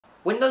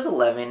Windows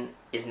 11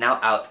 is now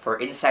out for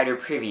insider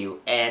preview,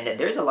 and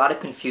there's a lot of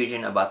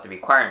confusion about the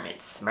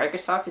requirements.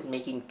 Microsoft is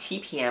making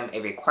TPM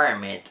a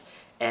requirement,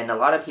 and a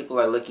lot of people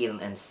are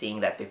looking and seeing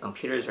that their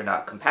computers are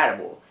not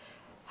compatible.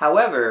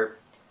 However,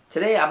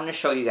 today I'm going to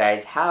show you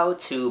guys how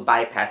to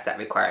bypass that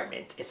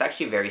requirement. It's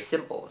actually very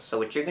simple. So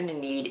what you're going to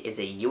need is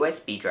a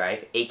USB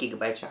drive, 8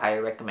 GB or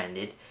higher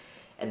recommended,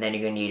 and then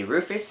you're going to need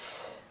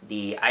Rufus,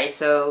 the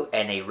ISO,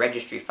 and a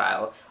registry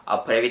file.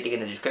 I'll put everything in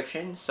the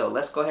description, so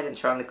let's go ahead and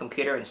turn on the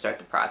computer and start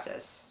the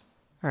process.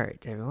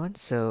 Alright everyone,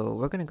 so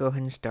we're going to go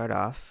ahead and start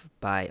off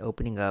by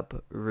opening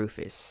up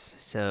Rufus.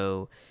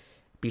 So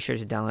be sure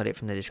to download it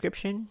from the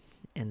description,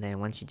 and then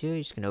once you do, you're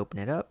just going to open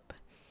it up.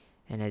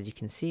 And as you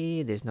can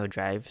see, there's no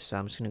drive, so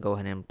I'm just going to go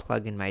ahead and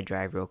plug in my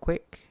drive real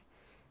quick.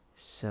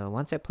 So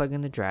once I plug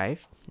in the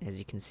drive, as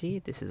you can see,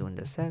 this is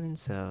Windows 7,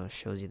 so it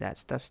shows you that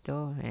stuff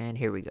still, and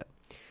here we go.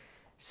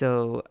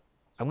 So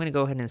I'm going to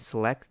go ahead and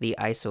select the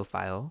ISO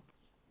file.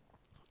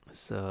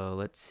 So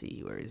let's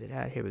see, where is it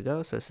at? Here we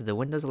go. So this is the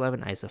Windows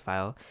 11 ISO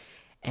file.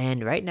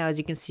 And right now, as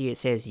you can see, it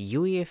says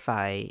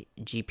UEFI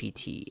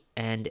GPT.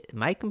 And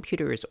my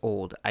computer is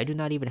old. I do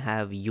not even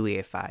have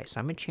UEFI. So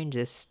I'm going to change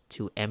this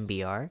to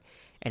MBR.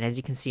 And as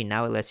you can see,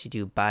 now it lets you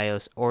do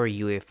BIOS or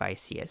UEFI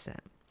CSM.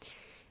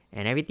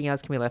 And everything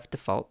else can be left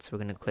default. So we're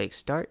going to click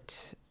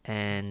Start.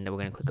 And we're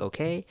going to click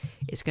OK.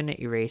 It's going to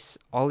erase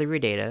all of your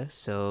data.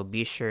 So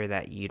be sure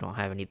that you don't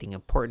have anything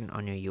important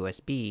on your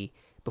USB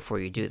before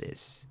you do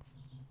this.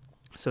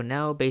 So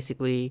now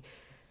basically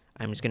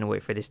I'm just going to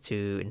wait for this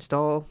to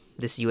install.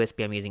 This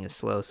USB I'm using is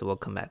slow, so we'll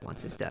come back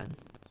once it's done.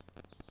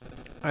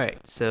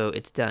 Alright, so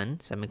it's done.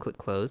 So I'm going to click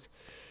close.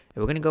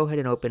 And we're going to go ahead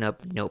and open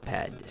up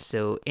Notepad.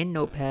 So in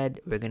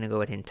Notepad, we're going to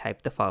go ahead and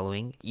type the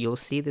following. You'll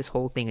see this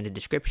whole thing in the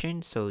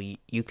description, so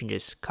you can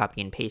just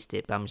copy and paste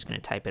it, but I'm just going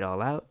to type it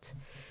all out.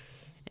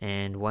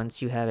 And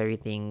once you have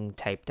everything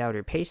typed out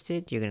or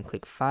pasted, you're going to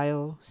click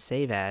File,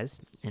 Save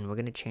As, and we're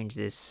going to change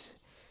this.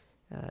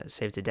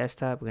 Save to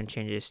desktop. We're going to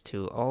change this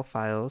to all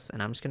files,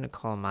 and I'm just going to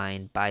call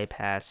mine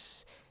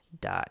bypass.reg,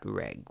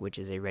 which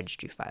is a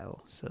registry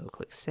file. So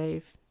click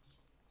save.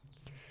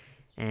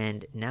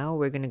 And now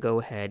we're going to go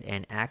ahead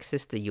and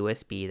access the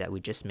USB that we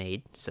just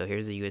made. So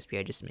here's the USB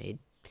I just made.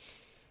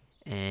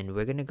 And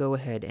we're going to go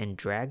ahead and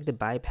drag the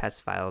bypass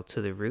file to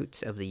the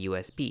root of the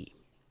USB.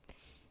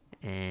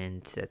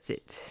 And that's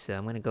it. So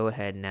I'm going to go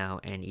ahead now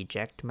and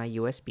eject my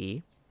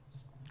USB.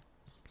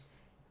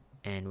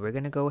 And we're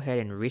going to go ahead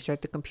and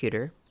restart the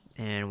computer.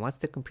 And once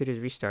the computer is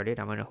restarted,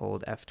 I'm going to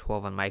hold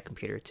F12 on my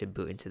computer to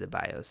boot into the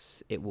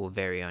BIOS. It will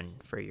vary on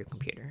for your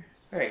computer.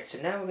 Alright,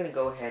 so now we're going to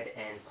go ahead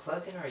and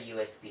plug in our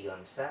USB on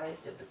the side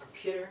of the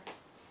computer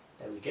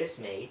that we just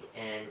made.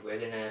 And we're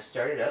going to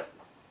start it up.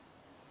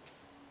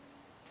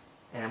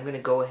 And I'm going to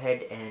go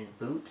ahead and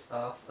boot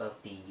off of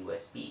the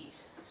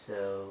USBs.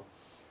 So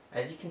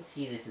as you can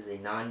see, this is a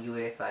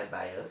non-UEFI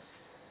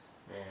BIOS.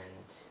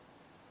 And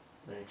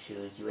I'm going to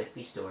choose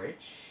USB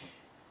storage,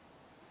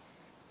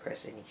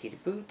 press any key to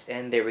boot,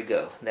 and there we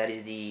go. That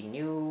is the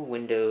new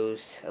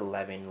Windows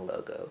 11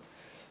 logo.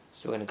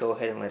 So we're going to go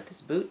ahead and let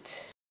this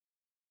boot.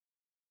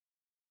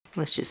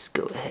 Let's just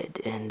go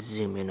ahead and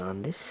zoom in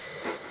on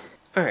this.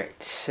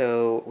 Alright,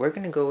 so we're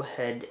going to go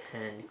ahead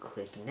and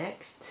click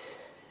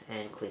Next,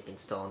 and click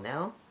Install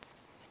Now.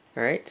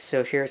 Alright,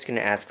 so here it's going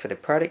to ask for the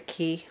product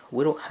key.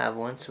 We don't have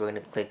one, so we're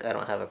going to click I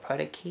don't have a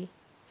product key.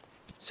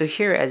 So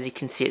here, as you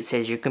can see, it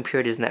says your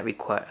computer does not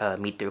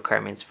meet the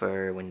requirements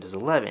for Windows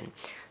 11.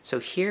 So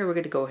here we're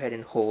going to go ahead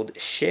and hold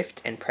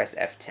Shift and press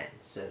F10.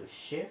 So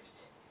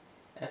Shift,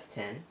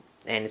 F10,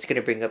 and it's going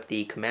to bring up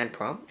the command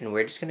prompt, and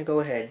we're just going to go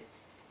ahead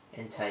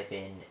and type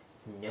in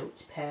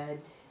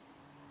notepad.exe.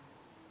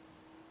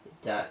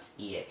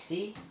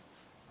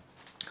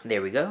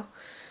 There we go.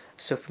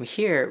 So from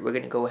here, we're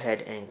going to go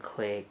ahead and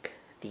click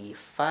the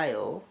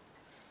file,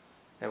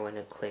 and we're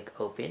going to click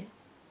Open.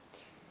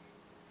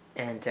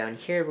 And down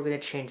here, we're going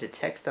to change the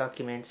text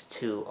documents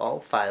to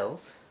all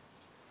files.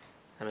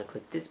 I'm going to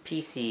click this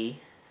PC,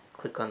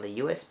 click on the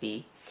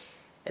USB,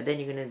 and then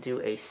you're going to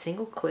do a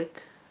single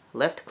click,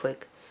 left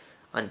click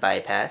on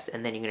bypass,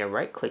 and then you're going to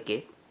right click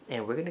it,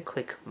 and we're going to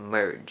click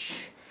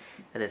merge.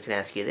 And it's going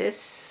to ask you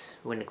this.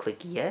 We're going to click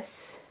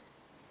yes,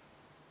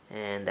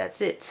 and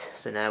that's it.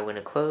 So now we're going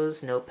to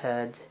close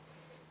Notepad,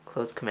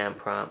 close command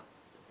prompt,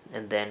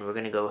 and then we're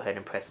going to go ahead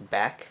and press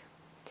back.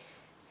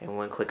 And we're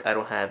going to click I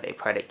don't have a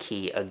product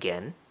key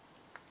again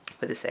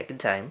for the second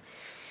time.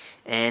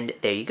 And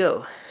there you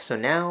go. So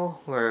now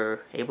we're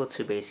able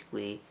to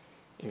basically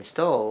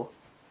install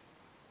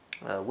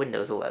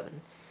Windows 11.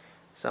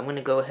 So I'm going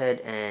to go ahead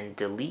and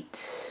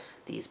delete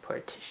these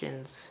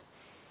partitions.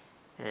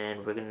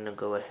 And we're going to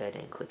go ahead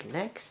and click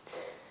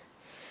Next.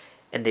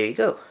 And there you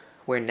go.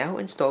 We're now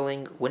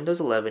installing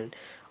Windows 11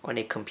 on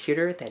a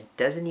computer that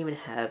doesn't even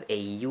have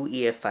a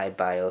UEFI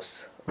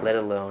BIOS, let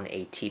alone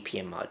a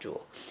TPM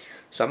module.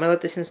 So I'm going to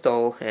let this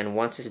install, and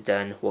once it's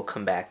done, we'll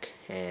come back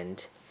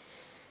and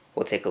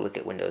we'll take a look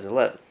at Windows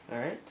 11.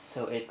 Alright,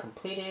 so it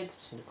completed.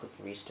 Just going to click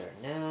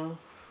Restart now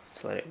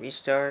to let it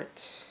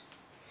restart.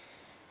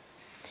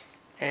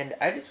 And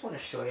I just want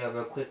to show you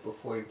real quick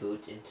before we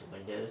boot into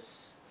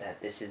Windows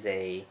that this is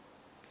a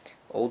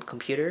old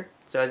computer.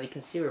 So as you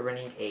can see, we're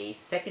running a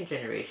 2nd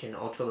generation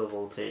ultra low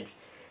voltage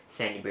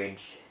Sandy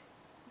Bridge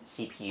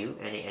CPU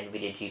and an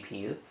NVIDIA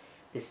GPU.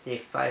 This is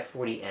a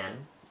 540M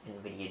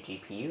NVIDIA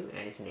GPU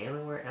and it's an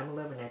Alienware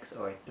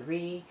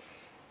M11X-R3.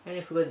 And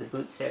if we go to the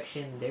boot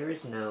section, there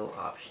is no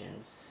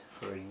options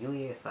for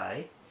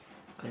UEFI.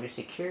 Under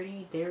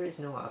security, there is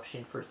no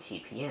option for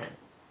TPM.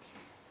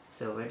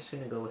 So we're just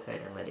going to go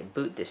ahead and let it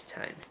boot this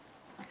time.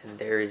 And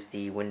there is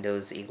the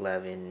Windows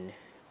 11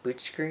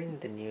 boot screen,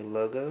 the new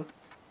logo.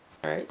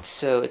 Alright,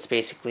 so it's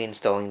basically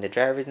installing the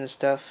drivers and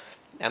stuff.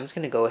 I'm just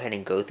going to go ahead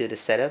and go through the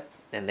setup,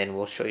 and then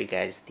we'll show you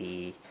guys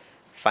the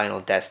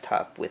final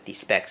desktop with the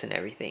specs and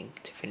everything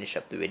to finish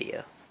up the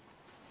video.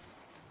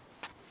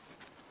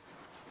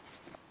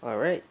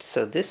 Alright,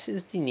 so this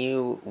is the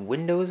new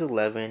Windows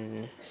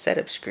 11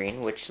 setup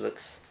screen, which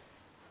looks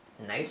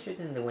nicer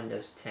than the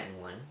Windows 10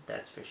 one,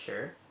 that's for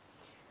sure.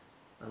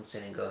 I'm just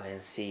going to go ahead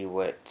and see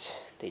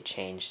what they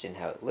changed and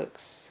how it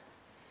looks,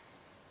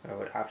 or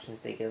what options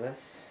they give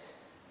us.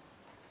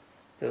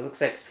 So it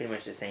looks like it's pretty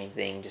much the same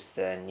thing, just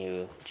the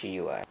new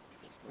GUI.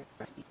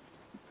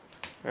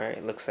 Alright,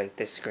 it looks like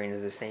this screen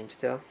is the same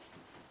still.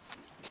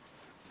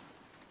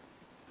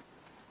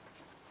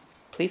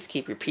 Please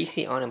keep your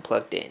PC on and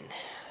plugged in.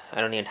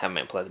 I don't even have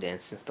mine plugged in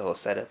since the whole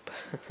setup.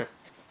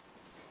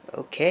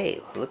 Okay,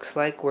 looks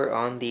like we're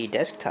on the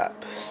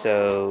desktop.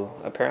 So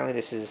apparently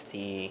this is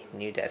the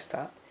new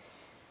desktop.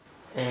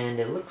 And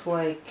it looks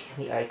like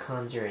the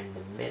icons are in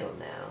the middle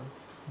now.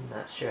 I'm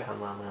not sure how I'm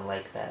going to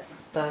like that,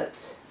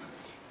 but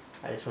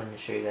I just wanted to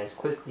show you guys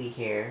quickly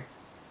here.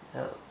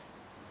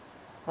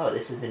 Oh,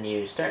 this is the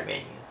new start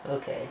menu.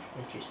 Okay,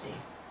 interesting.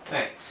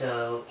 Alright,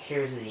 so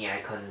here's the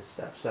icons and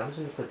stuff. So I'm just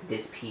going to click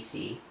this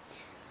PC.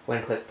 We're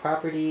going to click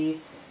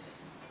properties.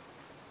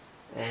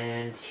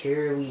 And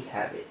here we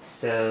have it.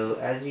 So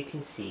as you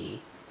can see,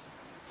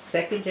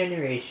 2nd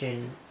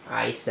generation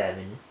i7,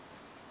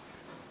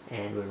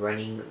 and we're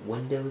running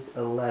Windows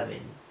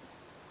 11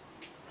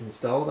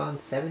 installed on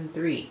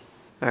 7.3.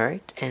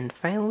 Alright, and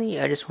finally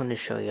I just want to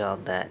show y'all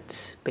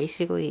that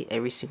basically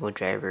every single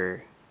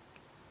driver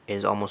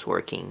is almost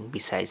working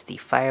besides the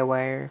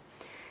FireWire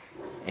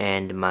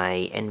and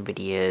my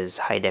NVIDIA's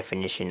high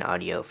definition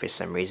audio. For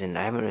some reason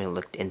I haven't really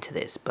looked into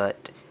this,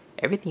 but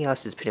everything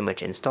else is pretty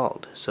much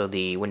installed. So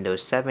the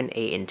Windows 7,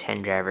 8, and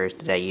 10 drivers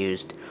that I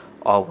used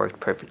all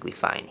worked perfectly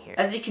fine here.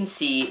 As you can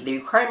see, the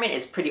requirement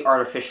is pretty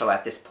artificial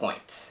at this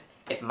point.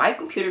 If my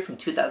computer from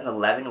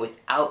 2011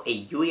 without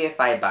a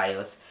UEFI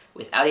BIOS,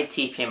 without a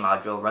TPM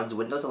module, runs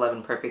Windows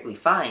 11 perfectly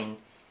fine,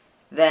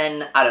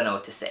 then I don't know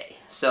what to say.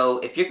 So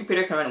if your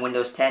computer can run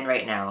Windows 10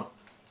 right now,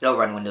 it'll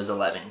run Windows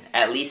 11,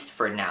 at least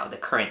for now, the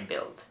current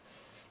build.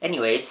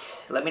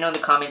 Anyways, let me know in the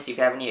comments if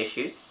you have any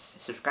issues,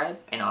 subscribe,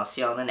 and I'll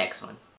see you on the next one.